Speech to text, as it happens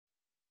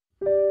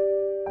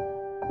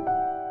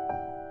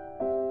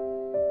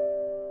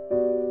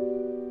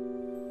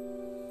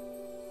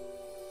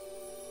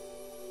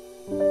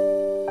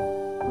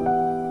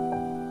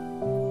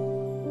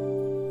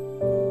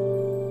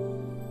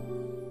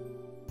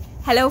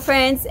Hello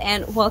friends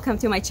and welcome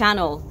to my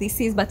channel. This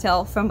is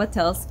Batels from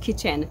Batels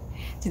Kitchen.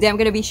 Today I'm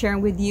going to be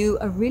sharing with you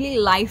a really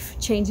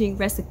life-changing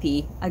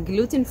recipe, a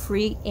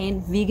gluten-free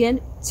and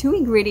vegan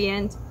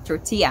 2-ingredient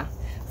tortilla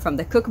from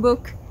the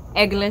cookbook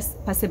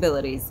Eggless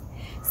Possibilities.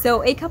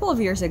 So a couple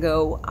of years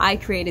ago I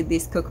created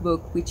this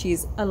cookbook, which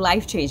is a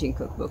life-changing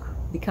cookbook,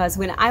 because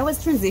when I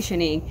was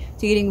transitioning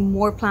to eating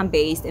more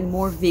plant-based and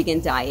more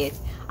vegan diet,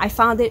 I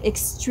found it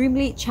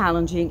extremely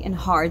challenging and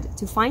hard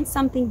to find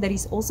something that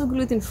is also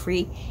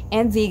gluten-free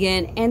and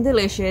vegan and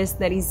delicious,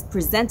 that is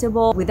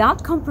presentable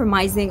without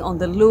compromising on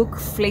the look,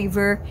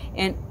 flavor,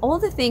 and all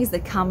the things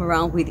that come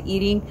around with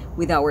eating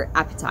with our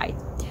appetite.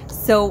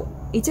 So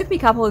it took me a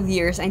couple of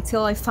years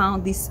until I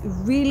found this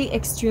really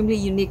extremely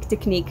unique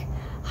technique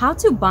how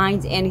to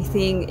bind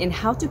anything and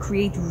how to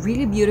create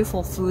really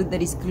beautiful food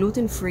that is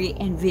gluten-free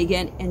and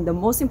vegan, and the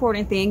most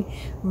important thing,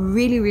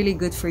 really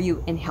good for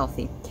you and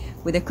healthy,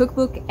 with the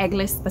cookbook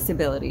Eggless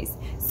Possibilities.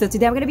 So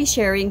today I'm going to be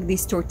sharing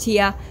this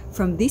tortilla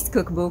from this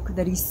cookbook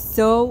that is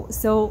so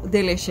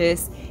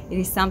delicious. It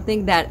is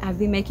something that I've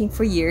been making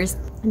for years,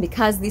 and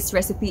because this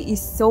recipe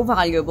is so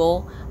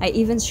valuable, I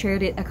even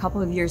shared it a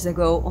couple of years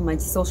ago on my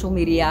social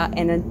media,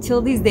 and until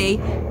this day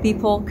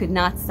people could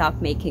not stop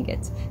making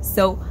it.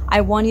 So I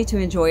want you to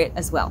enjoy it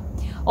as well.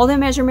 All the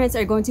measurements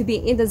are going to be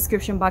in the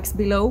description box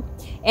below,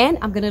 and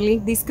I'm going to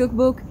link this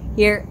cookbook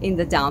here in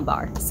the down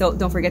bar, so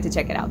don't forget to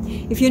check it out.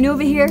 If you're new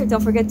over here,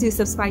 don't forget to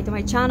subscribe to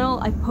my channel.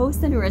 I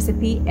post a new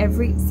recipe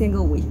every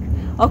single week.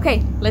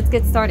 Okay, let's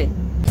get started.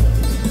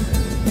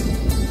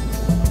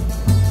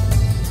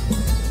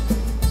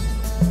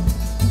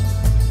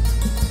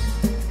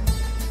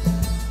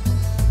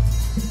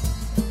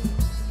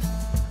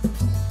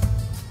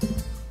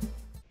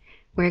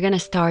 We're gonna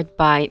start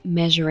by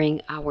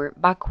measuring our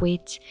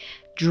buckwheat,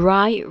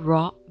 dry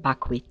raw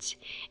buckwheat,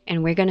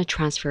 and we're gonna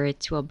transfer it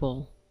to a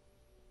bowl.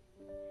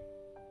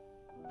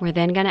 We're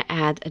then gonna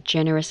add a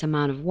generous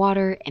amount of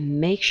water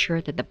and make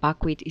sure that the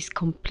buckwheat is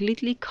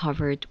completely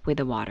covered with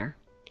the water.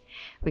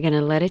 We're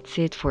gonna let it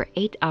sit for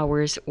 8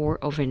 hours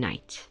or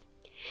overnight.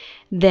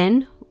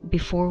 Then,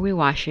 before we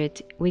wash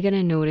it, we're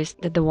gonna notice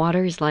that the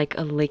water is like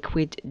a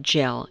liquid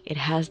gel. It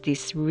has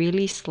this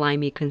really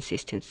slimy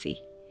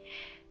consistency.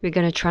 We're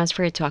gonna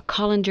transfer it to a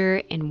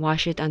colander and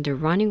wash it under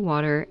running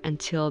water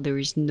until there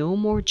is no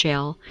more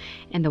gel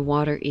and the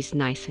water is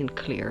nice and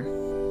clear.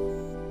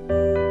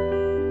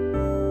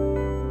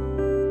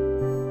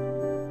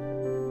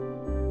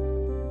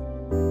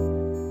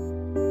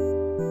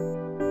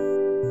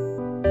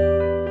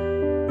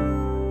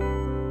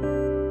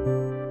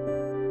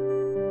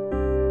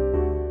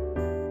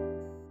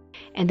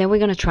 And then we're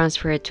going to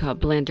transfer it to a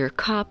blender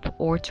cup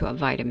or to a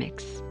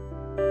Vitamix.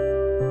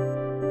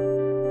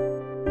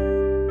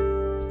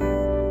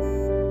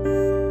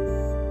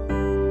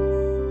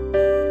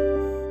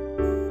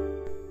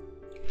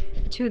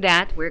 To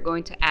that, we're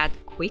going to add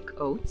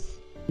quick oats.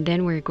 And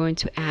then we're going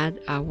to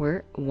add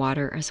our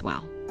water as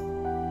well.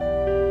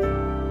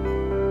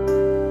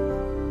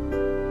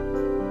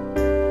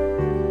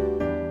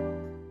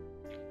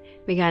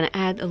 We're going to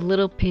add a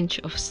little pinch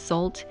of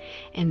salt,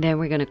 and then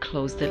we're going to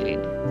close the lid.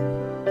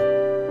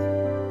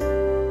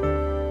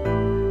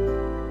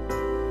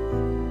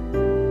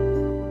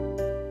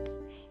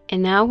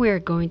 And now we're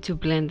going to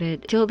blend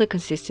it till the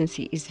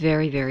consistency is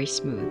very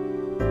smooth.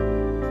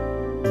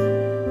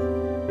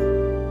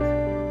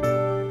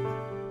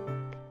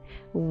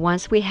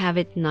 Once we have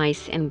it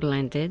nice and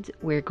blended,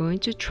 we're going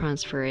to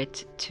transfer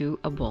it to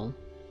a bowl.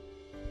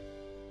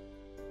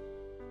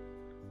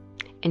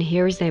 And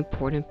here is the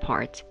important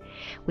part.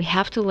 We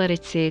have to let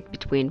it sit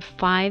between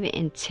 5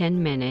 and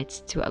 10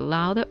 minutes to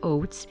allow the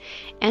oats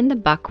and the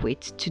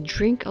buckwheat to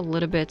drink a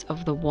little bit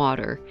of the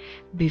water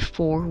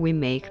before we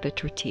make the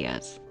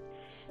tortillas.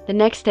 The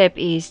next step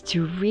is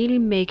to really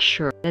make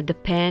sure that the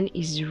pan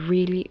is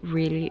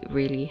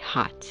really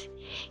hot.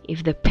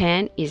 If the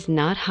pan is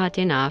not hot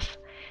enough,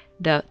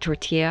 the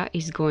tortilla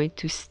is going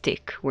to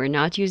stick. We're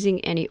not using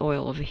any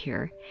oil over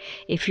here.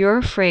 If you're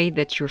afraid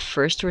that your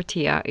first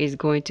tortilla is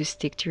going to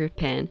stick to your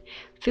pan,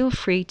 feel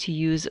free to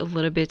use a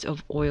little bit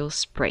of oil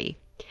spray.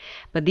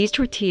 But these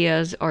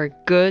tortillas are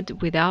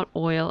good without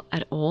oil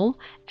at all,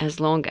 as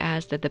long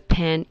as that the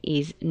pan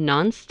is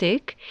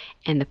non-stick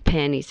and the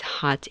pan is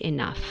hot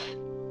enough.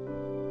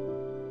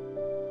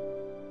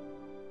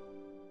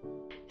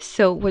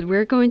 So what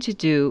we're going to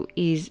do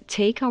is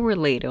take our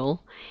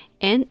ladle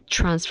and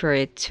transfer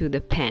it to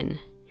the pan.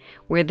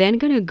 We're then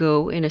going to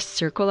go in a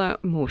circular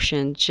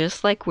motion,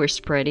 just like we're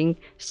spreading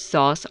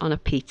sauce on a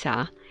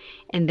pizza,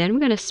 and then we're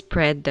going to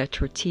spread the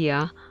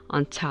tortilla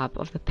on top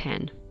of the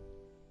pan.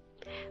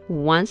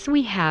 Once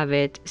we have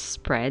it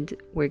spread,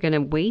 we're going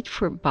to wait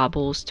for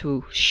bubbles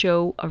to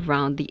show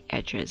around the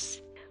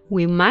edges.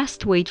 We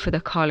must wait for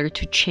the color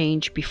to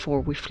change before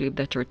we flip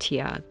the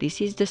tortilla.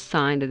 This is the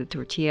sign that the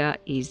tortilla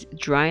is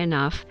dry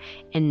enough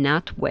and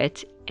not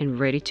wet and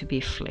ready to be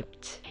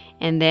flipped.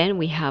 And then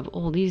we have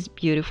all these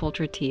beautiful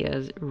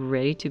tortillas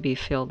ready to be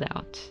filled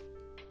out.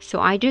 So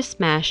I just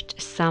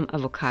smashed some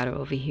avocado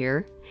over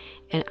here,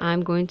 and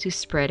I'm going to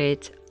spread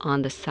it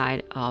on the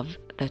side of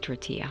the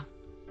tortilla.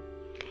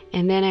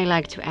 And then I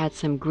like to add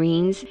some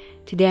greens.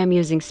 Today I'm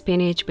using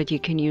spinach, but you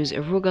can use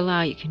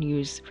arugula, you can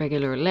use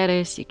regular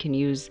lettuce, you can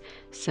use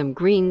some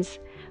greens,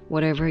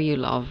 whatever you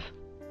love.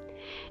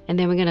 And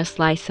then we're gonna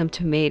slice some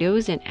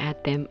tomatoes and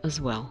add them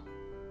as well.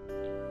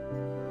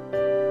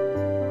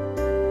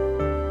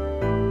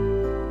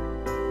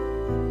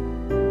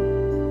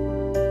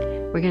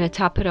 We're gonna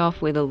top it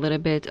off with a little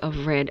bit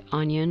of red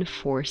onion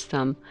for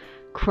some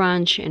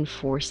crunch and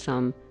for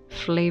some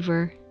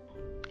flavor.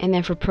 And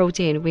then for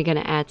protein, we're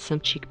gonna add some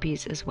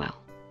chickpeas as well.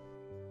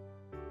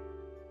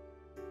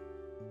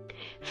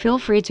 Feel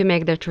free to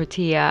make the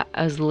tortilla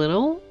as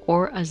little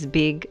or as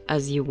big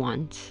as you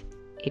want.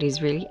 It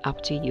is really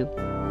up to you.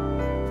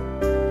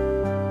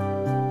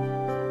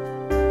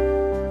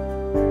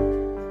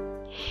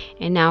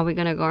 And now we're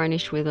gonna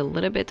garnish with a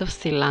little bit of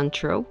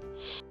cilantro,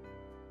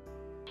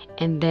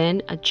 and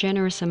then a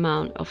generous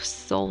amount of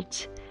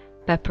salt,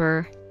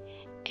 pepper,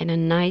 and a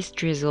nice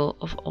drizzle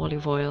of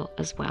olive oil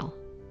as well.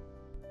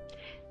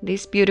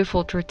 This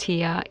beautiful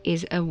tortilla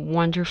is a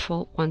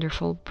wonderful,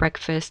 wonderful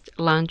breakfast,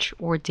 lunch,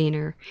 or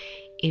dinner.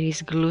 It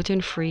is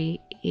gluten-free.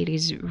 It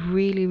is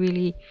really,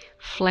 really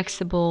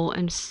flexible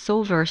and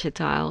so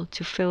versatile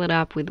to fill it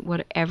up with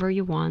whatever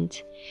you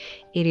want.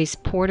 It is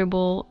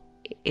portable,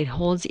 it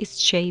holds its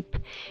shape,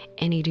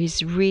 and it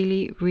is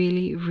really,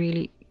 really,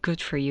 really good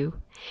for you.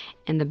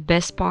 And the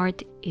best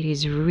part, it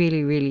is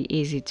really, really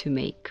easy to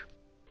make.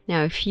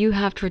 Now, if you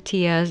have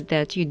tortillas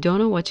that you don't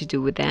know what to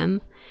do with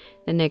them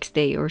the next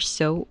day or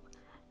so,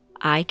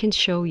 I can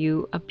show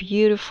you a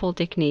beautiful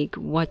technique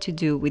what to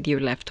do with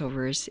your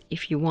leftovers.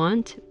 If you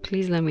want,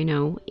 please let me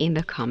know in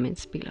the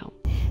comments below.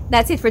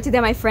 That's it for today,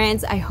 my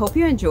friends. I hope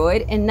you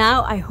enjoyed, and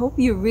now I hope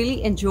you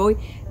really enjoy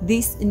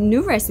this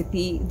new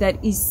recipe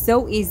that is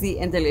so easy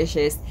and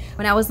delicious.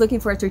 When I was looking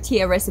for a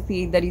tortilla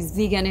recipe that is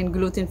vegan and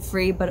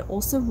gluten-free but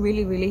also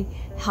really, really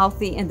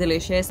healthy and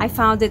delicious, I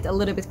found it a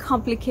little bit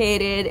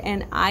complicated,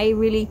 and I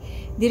really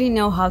didn't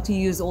know how to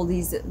use all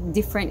these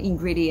different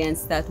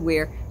ingredients that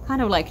were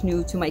kind of like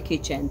new to my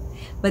kitchen.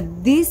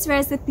 But this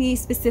recipe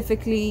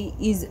specifically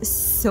is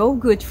so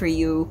good for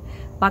you.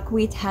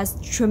 Buckwheat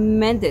has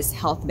tremendous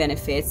health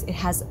benefits. It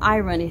has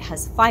iron, it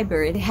has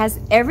fiber, it has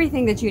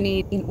everything that you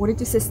need in order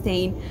to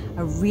sustain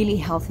a really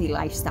healthy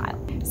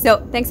lifestyle.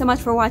 So thanks so much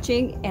for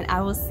watching, and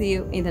I will see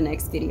you in the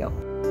next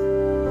video.